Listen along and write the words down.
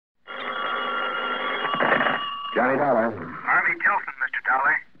Johnny Dollar. Harvey Tilson, Mr.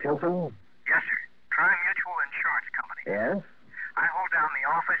 Dollar. Tilson? Yes, sir. Tri Mutual Insurance Company. Yes? I hold down the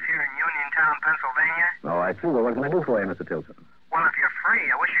office here in Uniontown, Pennsylvania. Oh, I see. Well, what can I do for you, Mr. Tilson? Well, if you're free,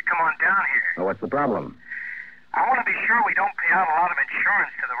 I wish you'd come on down here. Oh, what's the problem? I want to be sure we don't pay out a lot of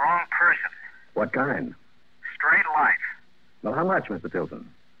insurance to the wrong person. What kind? Straight life. Well, how much, Mr. Tilson?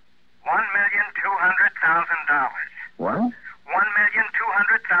 $1,200,000. What? $1,200,000.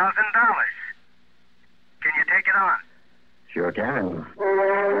 Can you take it on? Sure can.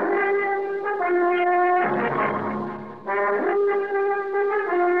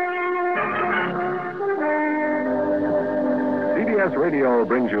 CBS Radio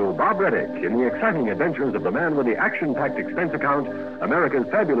brings you Bob Reddick in the exciting adventures of the man with the action-packed expense account, America's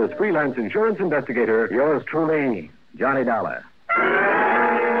fabulous freelance insurance investigator. Yours truly, Johnny Dollar.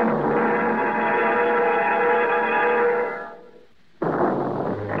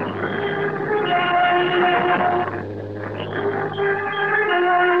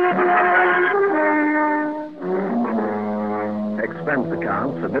 Expense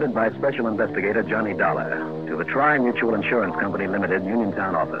account submitted by Special Investigator Johnny Dollar to the Tri Mutual Insurance Company Limited,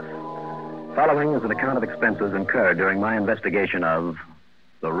 Uniontown office. Following is an account of expenses incurred during my investigation of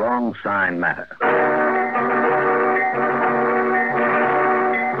the wrong sign matter.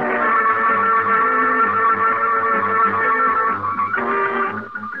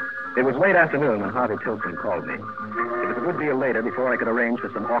 It was late afternoon when Harvey Tilson called me. It was a good deal later before I could arrange for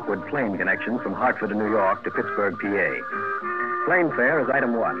some awkward plane connections from Hartford to New York to Pittsburgh, PA. Plane fare is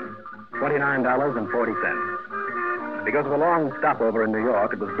item one, $29.40. Because of a long stopover in New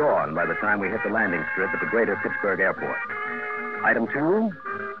York, it was dawn by the time we hit the landing strip at the greater Pittsburgh airport. Item two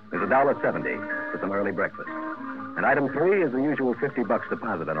is $1.70 for some early breakfast. And item three is the usual $50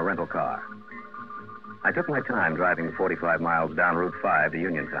 deposit on a rental car. I took my time driving the 45 miles down Route 5 to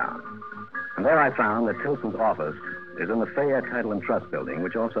Uniontown. And there I found that Tilson's office is in the Fayette Title and Trust Building,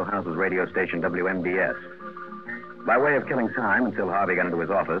 which also houses radio station WMBS. By way of killing time until Harvey got into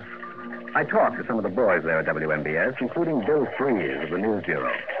his office, I talked to some of the boys there at WMBS, including Bill Freeze of the News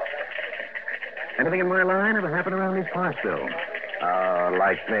Bureau. Anything in my line ever happened around these parts, Bill?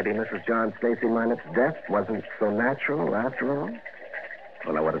 Like maybe Mrs. John Stacy Minot's death wasn't so natural after all?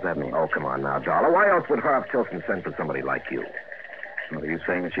 Well, now, what does that mean? Oh, come on now, Dollar. Why else would Harv Tilson send for somebody like you? Are you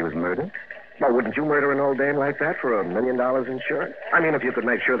saying that she was murdered? Well, wouldn't you murder an old dame like that for $1 million insurance? I mean, if you could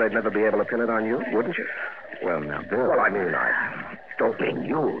make sure they'd never be able to pin it on you, wouldn't you? Well, now, Bill... Well, I mean, I don't mean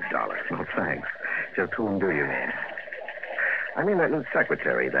you, Dollar. Oh, thanks. Just whom do you mean? I mean that new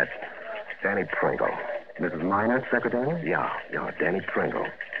secretary, that Danny Pringle. Mrs. Minor's secretary? Yeah, Danny Pringle.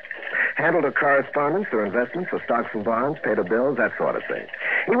 Handled her correspondence, her investments, her stocks and bonds, paid her bills, that sort of thing.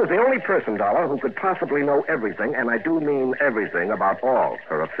 He was the only person, Dollar, who could possibly know everything, and I do mean everything, about all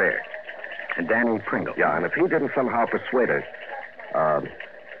her affairs. And Danny Pringle? Yeah, and if he didn't somehow persuade her,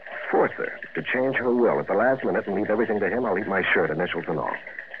 force her to change her will at the last minute and leave everything to him, I'll eat my shirt, initials and all.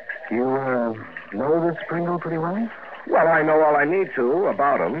 You, know this Pringle pretty well? Well, I know all I need to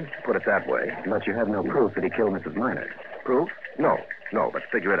about him, put it that way. But you have no proof that he killed Mrs. Minor. Proof? No, but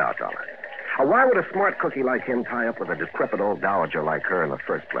figure it out, Dollar. Why would a smart cookie like him tie up with a decrepit old dowager like her in the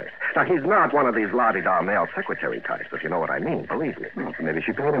first place? Now, he's not one of these la-di-da male secretary types, if you know what I mean, believe me. Well, maybe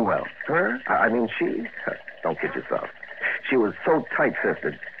she paid him well. Her? I mean, she? Don't kid yourself. She was so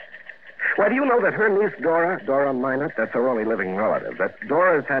tight-fisted. Why, do you know that her niece, Dora Minor, that's her only living relative, that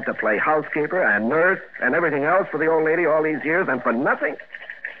Dora's had to play housekeeper and nurse and everything else for the old lady all these years, and for nothing?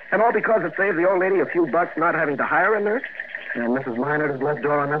 And all because it saved the old lady a few bucks not having to hire a nurse? And Mrs. Minor has left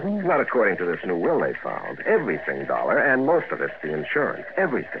Dora nothing? Not according to this new will they found. Everything, Dollar, and most of it's the insurance.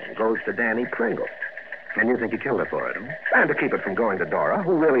 Everything goes to Danny Pringle. And you think you killed her for it, huh? And to keep it from going to Dora,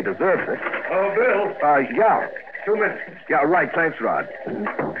 who really deserves it. Oh, Bill. Yeah. 2 minutes. Yeah, right. Thanks, Rod.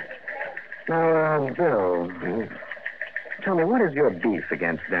 Now, Bill, tell me, what is your beef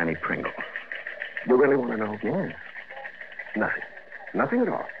against Danny Pringle? You really want to know? Yes. Nothing. Nothing at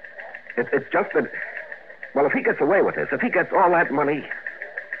all. It's just that... Well, if he gets away with this, if he gets all that money,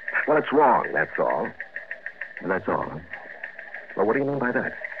 well, it's wrong, that's all. That's all, huh? Well, what do you mean by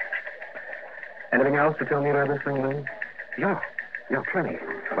that? Anything else to tell me about this thing, then? Yeah, plenty.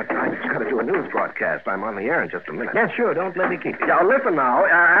 But I just got to do a news broadcast. I'm on the air in just a minute. Yeah, sure. Don't let me keep you. Yeah, listen now.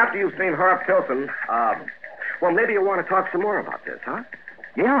 After you've seen Harv Tilson, well, maybe you want to talk some more about this, huh?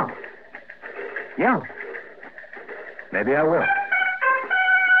 Yeah. Maybe I will.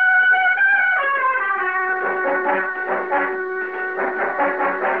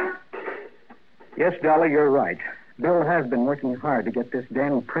 Yes, Dollar, you're right. Bill has been working hard to get this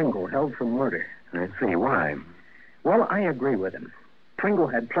Danny Pringle held for murder. I see. Why? Well, I agree with him. Pringle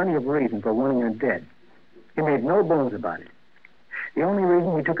had plenty of reason for wanting her dead. He made no bones about it. The only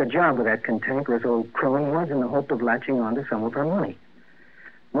reason he took a job with that cantankerous old crone was in the hope of latching onto some of her money.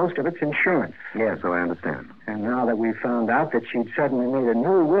 Most of it's insurance. Yes, so I understand. And now that we've found out that she'd suddenly made a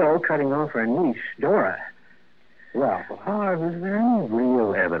new will cutting off her niece, Dora, well, Harv, is there any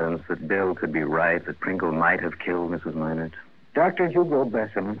real Evidence that Bill could be right, that Pringle might have killed Mrs. Minert? Dr. Hugo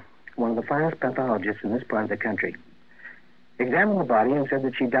Bessem, one of the finest pathologists in this part of the country, examined the body and said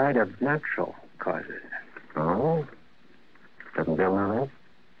that she died of natural causes. Oh? Doesn't Bill know that?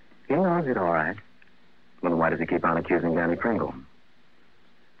 He knows it all right. Well, then why does he keep on accusing Danny Pringle?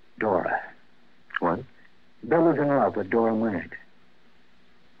 Dora. What? Bill is in love with Dora Minert.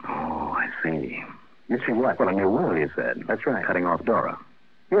 Oh, I see. You see what? Well, a new will, you said. That's right. Cutting off Dora.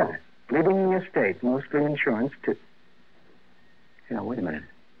 Yeah. Leaving the estate, mostly insurance, to... Now, wait a minute.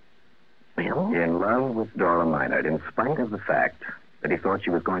 Bill? In love with Dora Minert, in spite of the fact that he thought she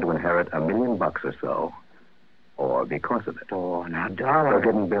was going to inherit $1 million or so. Or because of it. Oh, now, So Dora...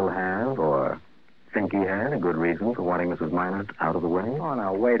 didn't Bill have, or think he had, a good reason for wanting Mrs. Minert out of the way? Oh,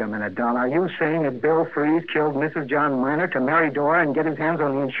 now, wait a minute, Don. Are you saying that Bill Freeze killed Mrs. John Minert to marry Dora and get his hands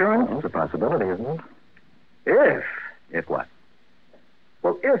on the insurance? Well, it's a possibility, isn't it? If. If what?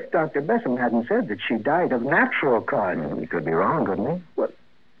 Well, if Dr. Bessem hadn't said that she died of natural causes. He could be wrong, couldn't he? What?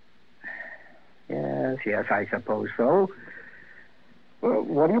 Yes, I suppose so. Well,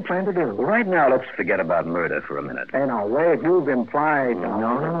 what do you plan to do? Well, right now, let's forget about murder for a minute. Hey, now, wait, you've implied...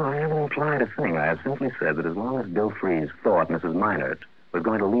 No, I haven't implied a thing. I have simply said that as long as Bill Freeze thought Mrs. Minert was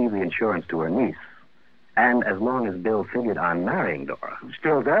going to leave the insurance to her niece, and as long as Bill figured on marrying Dora...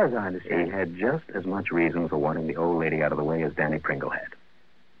 Still does, I understand. He had just as much reason for wanting the old lady out of the way as Danny Pringle had.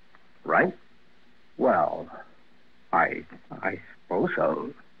 Right? Well, I suppose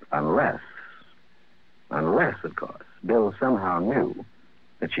so. Unless, of course, Bill somehow knew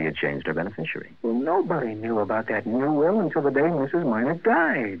that she had changed her beneficiary. Well, nobody knew about that new will until the day Mrs. Minert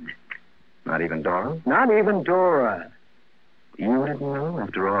died. Not even Dora? Not even Dora. You didn't know?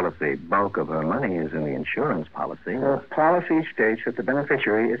 After all, if the bulk of her money is in the insurance policy... Her policy states that the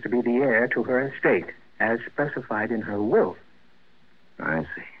beneficiary is to be the heir to her estate, as specified in her will. I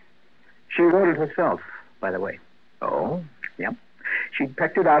see. She wrote it herself, by the way. Oh? Yep. She'd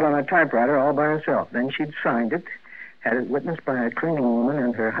pecked it out on a typewriter all by herself. Then she'd signed it, had it witnessed by a cleaning woman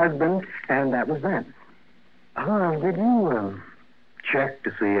and her husband, and that was that. Did you check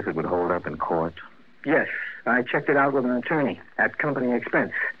to see if it would hold up in court? Yes, I checked it out with an attorney at company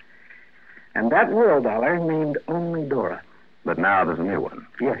expense. And that will, Dollar, named only Dora. But now there's a new one.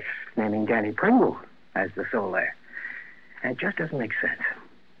 Yes, naming Danny Pringle as the sole heir. And it just doesn't make sense.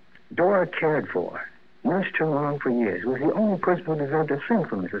 Dora cared for, nursed her along for years, was the only person who deserved a cent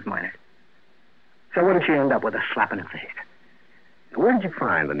from Mrs. Minert. So what did she end up with? A slap in the face. Where did you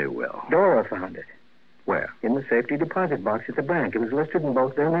find the new will? Dora found it. Where? In the safety deposit box at the bank. It was listed in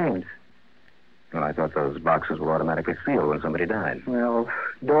both their names. Well, I thought those boxes were automatically sealed when somebody died. Well,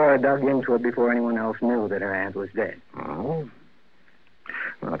 Dora dug into it before anyone else knew that her aunt was dead. Oh?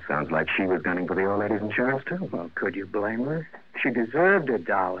 Well, it sounds like she was gunning for the old lady's insurance, too. Well, could you blame her? She deserved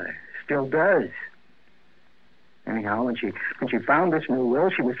 $1. Still does. Anyhow, when she found this new will,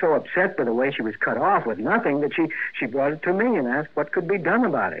 she was so upset by the way she was cut off with nothing that she brought it to me and asked what could be done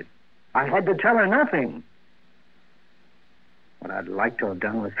about it. I had to tell her nothing. What I'd like to have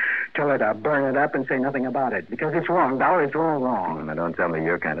done was tell her to burn it up and say nothing about it, because it's wrong, Dollar. It's all wrong. Now, don't tell me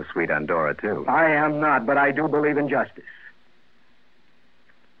you're kind of sweet on Dora, too. I am not, but I do believe in justice.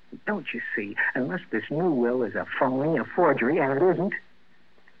 Don't you see? Unless this new will is a phony, a forgery, and it isn't,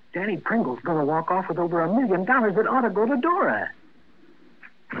 Danny Pringle's going to walk off with over $1 million that ought to go to Dora.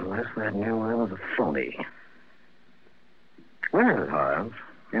 Unless that new will is a phony. Where is it, Harv?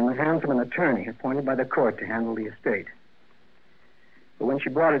 In the hands of an attorney appointed by the court to handle the estate. But when she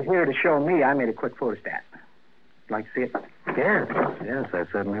brought it here to show me, I made a quick photostat. Like to see it? Yes, I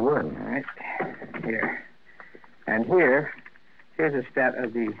certainly would. All right. Here. And here's a stat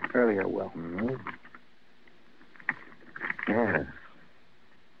of the earlier will. Mm-hmm. Yes.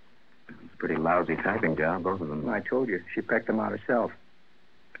 It's a pretty lousy typing job, both of them. I told you, she pecked them out herself.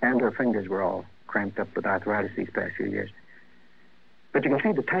 And her fingers were all cramped up with arthritis these past few years. But you can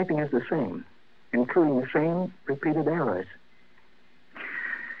see the typing is the same, including the same repeated errors.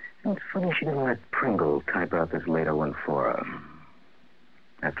 It's funny she didn't let Pringle type out this later one for her.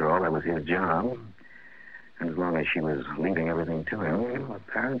 After all, that was his job. And as long as she was leaving everything to him... Well,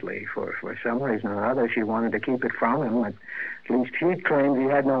 apparently, for some reason or other, she wanted to keep it from him. At least he claimed he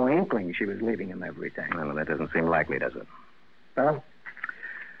had no inkling she was leaving him everything. Well, that doesn't seem likely, does it? Well,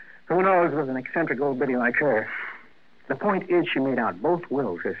 who knows with an eccentric old biddy like her. The point is she made out both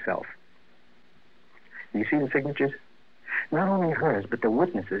wills herself. You see the signatures? Not only hers, but the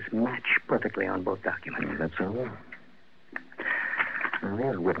witnesses match perfectly on both documents. That's so. Well,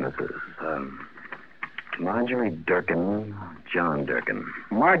 these witnesses, Marjorie Durkin, John Durkin.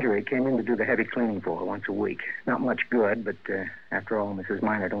 Marjorie came in to do the heavy cleaning for her once a week. Not much good, but after all, Mrs.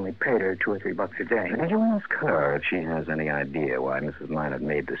 Minard only paid her $2 or $3 a day. Did you ask her if she has any idea why Mrs. Minard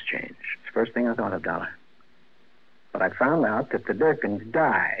made this change? It's the first thing I thought of, Dollar. But I found out that the Durkins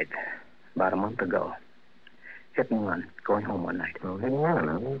died about a month ago. Hit and run, going home one night. Oh, hit and run,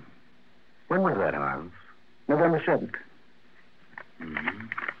 huh? When was that, Hans? November 7th. Mm-hmm.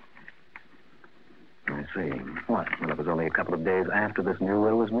 I see. What? Well, it was only a couple of days after this new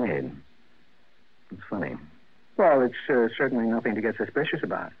will was made. It's funny. Well, it's certainly nothing to get suspicious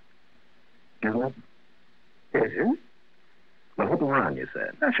about. Isn't it? Is it? Well, hit and run, you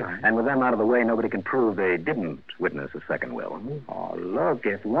said. That's right. And with them out of the way, nobody can prove they didn't witness a second will. Oh, look,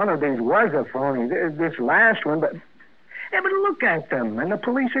 if one of these was a phony, this last one, but... Yeah, but look at them, and the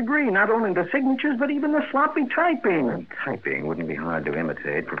police agree. Not only the signatures, but even the sloppy typing. And typing wouldn't be hard to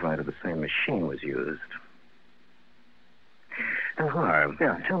imitate, provided the same machine was used. Now, Harv,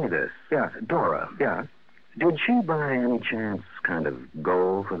 Yeah. Tell me this. Yeah. Dora. Yeah. Did she, by any chance, kind of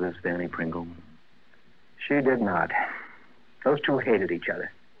go for this Danny Pringle? She did not. Those two hated each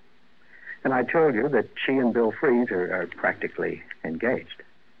other. And I told you that she and Bill Freeze are practically engaged.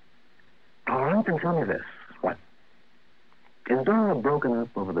 All right, then tell me this. What? Is Dora broken up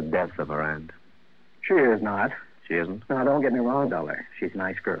over the death of her aunt? She is not. She isn't? Now, don't get me wrong, Dollar. She's a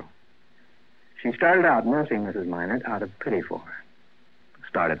nice girl. She started out nursing Mrs. Minard out of pity for her.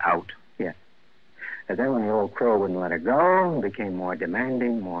 Started out? Yeah. And then when the old crow wouldn't let her go, became more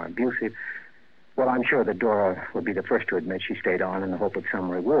demanding, more abusive. Well, I'm sure that Dora would be the first to admit she stayed on in the hope of some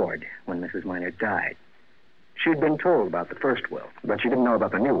reward when Mrs. Minard died. She'd been told about the first will. But she didn't know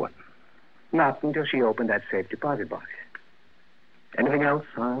about the new one. Not until she opened that safe deposit box. Anything else,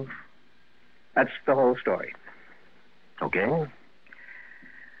 Harv? That's the whole story. Okay.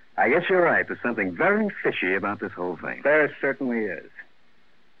 I guess you're right. There's something very fishy about this whole thing. There certainly is.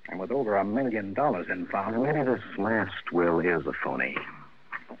 And with over $1 million involved, Maybe this last will is a phony.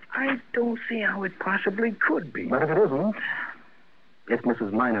 I don't see how it possibly could be. But if it isn't, if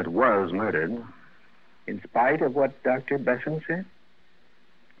Mrs. Minard was murdered... In spite of what Dr. Besson said?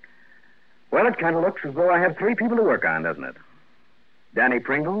 Well, it kind of looks as though I have 3 people to work on, doesn't it? Danny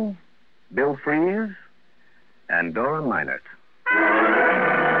Pringle, Bill Freeze, and Dora Minard.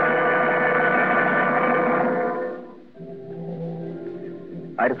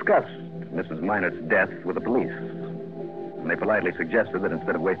 I discussed Mrs. Minard's death with the police. And they politely suggested that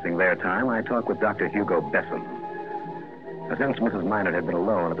instead of wasting their time, I talk with Dr. Hugo Besson. Now, since Mrs. Minard had been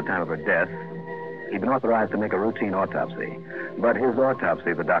alone at the time of her death, he'd been authorized to make a routine autopsy. But his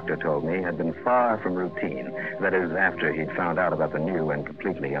autopsy, the doctor told me, had been far from routine. That is, after he'd found out about the new and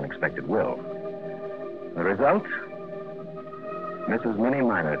completely unexpected will. The result? Mrs. Minnie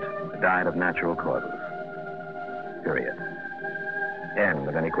Minard died of natural causes. Period. End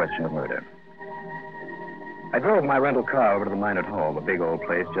of any question of murder. I drove my rental car over to the Minard home, a big old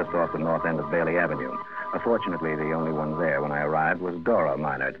place just off the north end of Bailey Avenue. Fortunately, the only one there when I arrived was Dora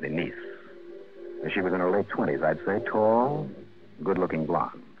Minard, the niece. She was in her late 20s, I'd say. Tall, good-looking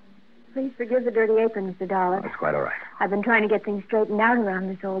blonde. Please forgive the dirty apron, Mr. Dollar. That's quite all right. I've been trying to get things straightened out around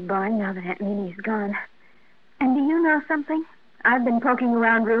this old barn now that Aunt Minnie's gone. And do you know something? I've been poking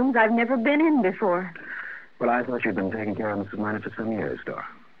around rooms I've never been in before. Well, I thought you'd been taking care of Mrs. Minard for some years, Dora.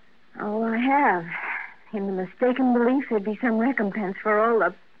 Oh, I have. In the mistaken belief there'd be some recompense for all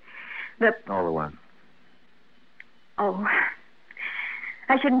the... All the what? Oh,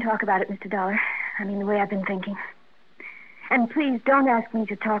 I shouldn't talk about it, Mr. Dollar. I mean, the way I've been thinking. And please don't ask me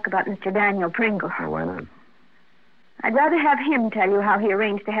to talk about Mr. Daniel Pringle. Oh, why not? I'd rather have him tell you how he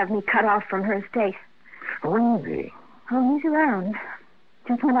arranged to have me cut off from her estate. Where is he? Oh, he's around.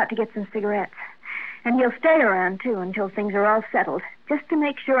 Just went out to get some cigarettes. And he'll stay around, too, until things are all settled. Just to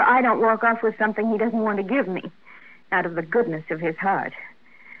make sure I don't walk off with something he doesn't want to give me. Out of the goodness of his heart.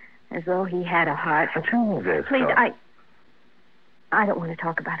 As though he had a heart. Now, tell me this. Please, Dora. I don't want to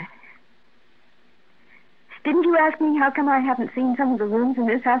talk about it. Didn't you ask me how come I haven't seen some of the rooms in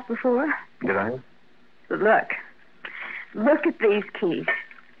this house before? Did I? Look. Look at these keys.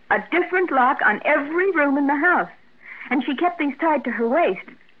 A different lock on every room in the house. And she kept these tied to her waist.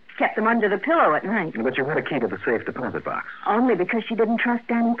 Kept them under the pillow at night. But you had a key to the safe deposit box. Only because she didn't trust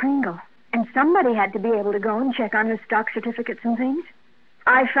Danny Pringle. And somebody had to be able to go and check on her stock certificates and things.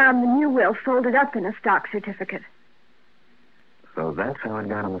 I found the new will folded up in a stock certificate. So that's how it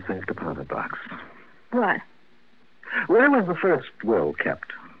got in the safe deposit box. What? Where was the first will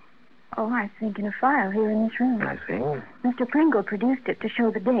kept? Oh, I think in a file here in this room. I see. Mr. Pringle produced it to show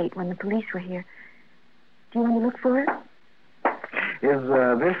the date when the police were here. Do you want to look for it?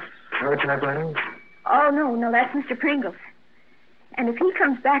 Is this her typewriter? Oh, no, that's Mr. Pringle's. And if he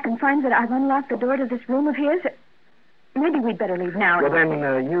comes back and finds that I've unlocked the door to this room of his, maybe we'd better leave now. Well, then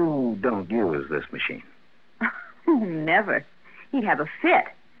you don't use this machine. Never. He'd have a fit.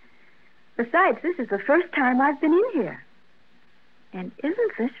 Besides, this is the first time I've been in here. And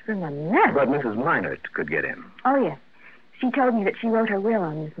isn't this from a mess? But Mrs. Minert could get in. Oh, yes. She told me that she wrote her will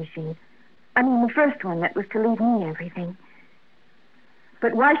on this machine. I mean, the first one that was to leave me everything.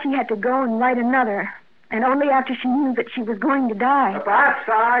 But why she had to go and write another, and only after she knew that she was going to die. Perhaps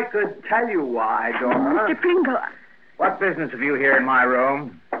I could tell you why, Dora. Mr. Pringle. What business have you here in my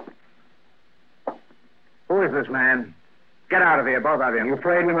room? Who is this man? Get out of here, both of you. You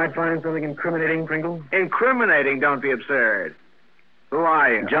afraid we might find something incriminating, Pringle? Incriminating? Don't be absurd. Who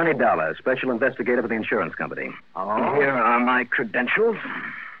are you? Johnny Dollar, special investigator for the insurance company. Oh? Here are my credentials.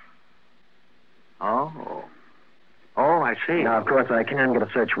 Oh. Oh, I see. Now, of course, I can get a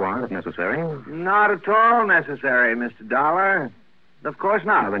search warrant if necessary. Not at all necessary, Mr. Dollar. Of course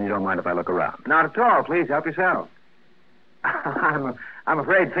not. Now, then you don't mind if I look around. Not at all. Please help yourself. I'm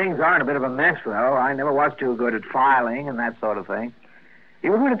afraid things are in a bit of a mess, though. I never was too good at filing and that sort of thing.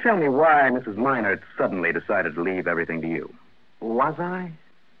 You were going to tell me why Mrs. Minert suddenly decided to leave everything to you. Was I?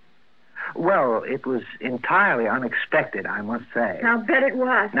 Well, it was entirely unexpected, I must say. I'll bet it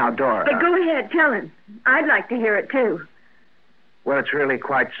was. Now, Dora. But go ahead, tell him. I'd like to hear it, too. Well, it's really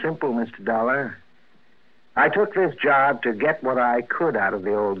quite simple, Mr. Dollar. I took this job to get what I could out of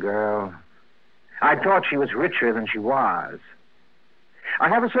the old girl. I thought she was richer than she was. I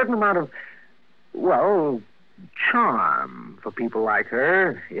have a certain amount of, well, charm for people like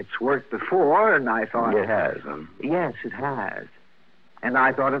her. It's worked before, and I thought... It has, huh? Yes, it has. And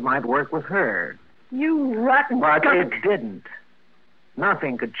I thought it might work with her. You rotten But skunk. it didn't.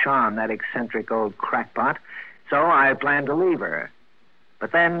 Nothing could charm that eccentric old crackpot, so I planned to leave her.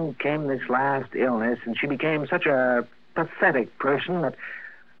 But then came this last illness, and she became such a pathetic person that,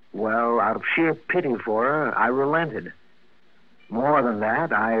 well, out of sheer pity for her, I relented. More than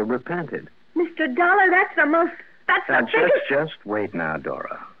that, I repented. Mr. Dollar, that's the most... That's Now, the biggest... just wait now,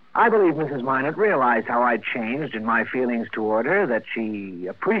 Dora. I believe Mrs. Minot realized how I'd changed in my feelings toward her, that she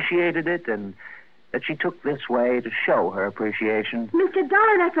appreciated it, and that she took this way to show her appreciation. Mr.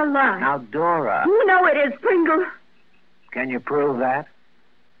 Dollar, that's a lie. Now, Dora, You know it is, Pringle. can you prove that?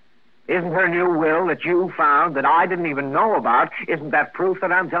 Isn't her new will that you found that I didn't even know about, isn't that proof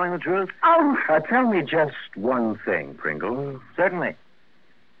that I'm telling the truth? Oh, Tell me just one thing, Pringle. Certainly.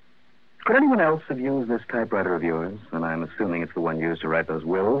 Could anyone else have used this typewriter of yours? And I'm assuming it's the one used to write those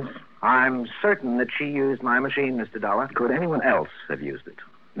wills. I'm certain that she used my machine, Mr. Dollar. Could anyone else have used it?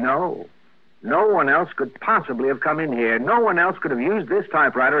 No. No one else could possibly have come in here. No one else could have used this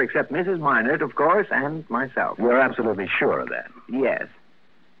typewriter except Mrs. Minot, of course, and myself. You're absolutely sure of that? Yes.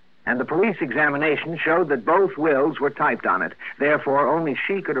 And the police examination showed that both wills were typed on it. Therefore, only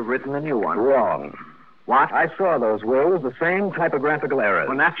she could have written the new one. Wrong. What? I saw those wills, the same typographical errors.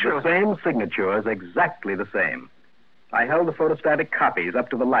 Well, naturally. The same signatures, exactly the same. I held the photostatic copies up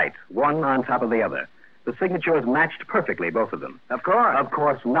to the light, one on top of the other. The signatures matched perfectly, both of them. Of course. Of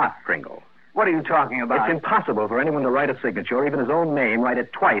course not, Pringle. What are you talking about? It's impossible for anyone to write a signature, even his own name, write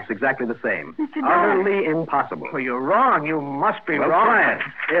it twice exactly the same. Mr. Dollar. Utterly impossible. Well, you're wrong. You must be Well, wrong. try it.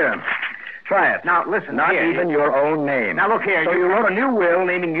 Here. Try it. Now, listen. Not here. even your own name. Now, look here. So you wrote a new will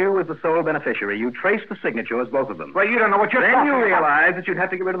naming you as the sole beneficiary. You traced the signatures, both of them. Well, you don't know what you're Then talking you about. realized that you'd have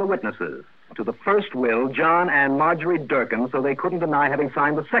to get rid of the witnesses. To the first will, John and Marjorie Durkin, so they couldn't deny having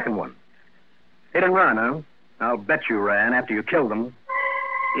signed the second one. Hit and run, huh? I'll bet you ran after you killed them.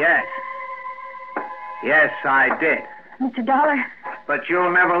 Yes. Yes, I did. Mr. Dollar. But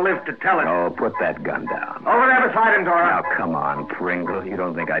you'll never live to tell it. Oh, put that gun down. Over there beside him, Dora. Now, come on, Pringle. You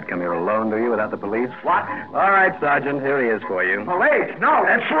don't think I'd come here alone, do you, without the police? What? All right, Sergeant, here he is for you. Police? No,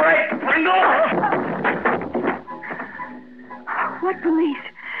 that's right, Pringle. What police?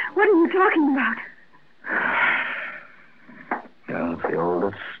 What are you talking about? Well, it's the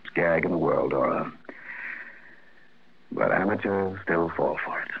oldest gag in the world, Dora. But amateurs still fall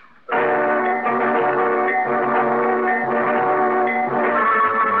for it.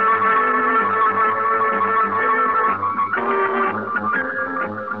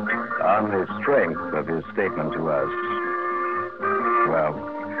 On the strength of his statement to us, well,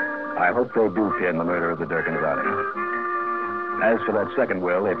 I hope they do pin the murder of the Durkins on him. As for that second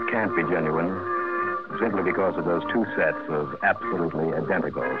will, it can't be genuine, simply because of those two sets of absolutely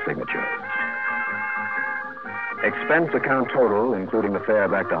identical signatures. Expense account total, including the fare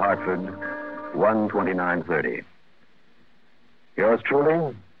back to Hartford, $129.30. Yours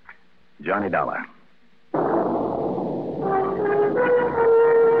truly, Johnny Dollar.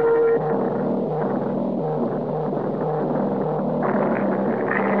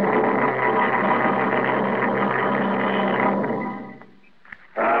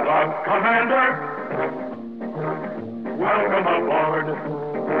 Commander, welcome aboard.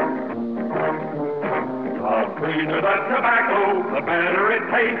 The cleaner the tobacco, the better it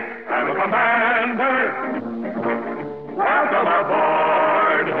tastes. I'm a commander. Welcome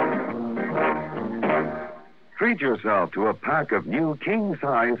aboard. Treat yourself to a pack of new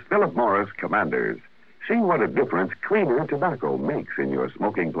king-size Philip Morris Commanders. See what a difference cleaner tobacco makes in your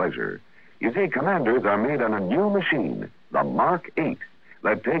smoking pleasure. You see, Commanders are made on a new machine, the Mark 8.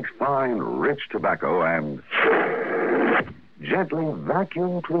 That takes fine, rich tobacco and gently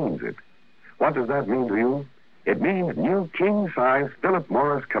vacuum cleans it. What does that mean to you? It means new king-size Philip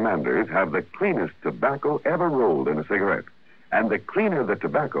Morris Commanders have the cleanest tobacco ever rolled in a cigarette. And the cleaner the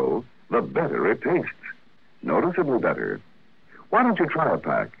tobacco, the better it tastes. Noticeably better. Why don't you try a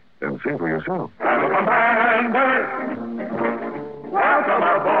pack and see for yourself? I'm a commander. Welcome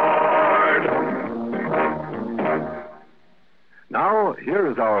aboard. Now, here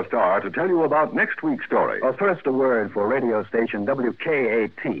is our star to tell you about next week's story. Well, first a word for radio station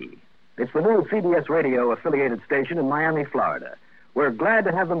WKAT. It's the new CBS radio affiliated station in Miami, Florida. We're glad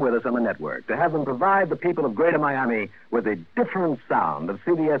to have them with us on the network, to have them provide the people of Greater Miami with a different sound of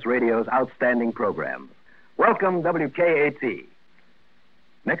CBS radio's outstanding programs. Welcome, WKAT.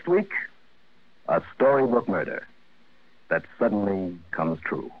 Next week, a storybook murder that suddenly comes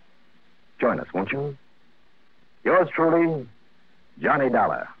true. Join us, won't you? Yours truly, Johnny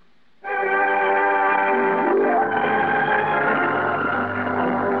Dollar.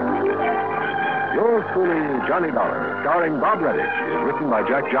 Yours truly, Johnny Dollar, starring Bob Reddick, is written by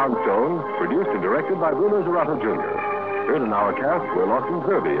Jack Johnstone, produced and directed by Bruno Zerato Jr. Heard in our cast were Lawson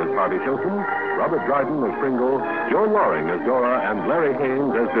Zerby as Harvey Tilson, Robert Dryden as Pringle, Joan Loring as Dora, and Larry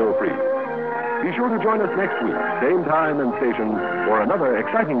Haynes as Bill Freed. Be sure to join us next week, same time and station, for another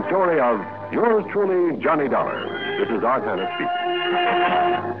exciting story of Yours truly, Johnny Dollar. This is Art Hanna speaking.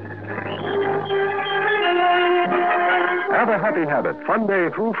 Have a happy habit, fun day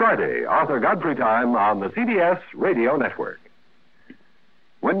through Friday, Arthur Godfrey time on the CBS Radio Network.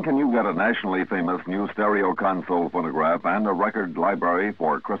 When can you get a nationally famous new stereo console phonograph and a record library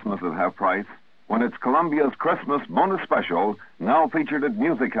for Christmas at half price? When it's Columbia's Christmas bonus special, now featured at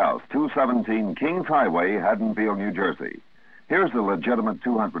Music House, 217 Kings Highway, Haddonfield, New Jersey. Here's a legitimate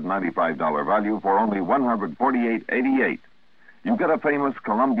 $295 value for only $148.88. You get a famous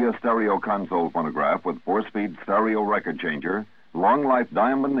Columbia stereo console phonograph with 4-speed stereo record changer, long-life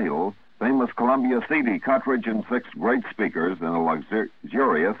diamond needle, famous Columbia CD cartridge, and 6 great speakers in a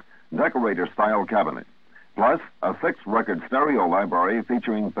luxurious decorator-style cabinet. Plus, a 6-record stereo library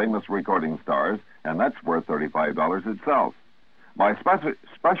featuring famous recording stars, and that's worth $35 itself. By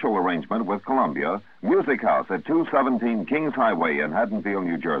special arrangement with Columbia, Music House at 217 Kings Highway in Haddonfield,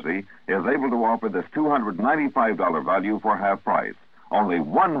 New Jersey, is able to offer this $295 value for half price. Only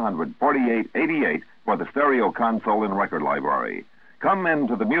 $148.88 for the stereo console and record library. Come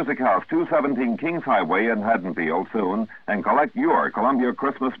into the Music House, 217 Kings Highway in Haddonfield soon and collect your Columbia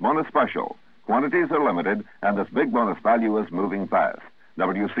Christmas bonus special. Quantities are limited, and this big bonus value is moving fast.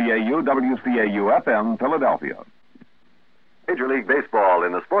 WCAU-FM, Philadelphia. Major League Baseball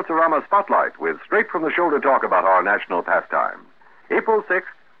in the Sportsorama Spotlight with straight-from-the-shoulder talk about our national pastime. April 6th,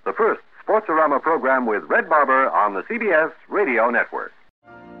 the first Sportsorama program with Red Barber on the CBS Radio Network.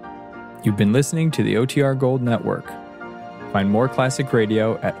 You've been listening to the OTR Gold Network. Find more classic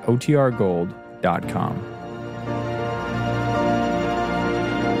radio at otrgold.com.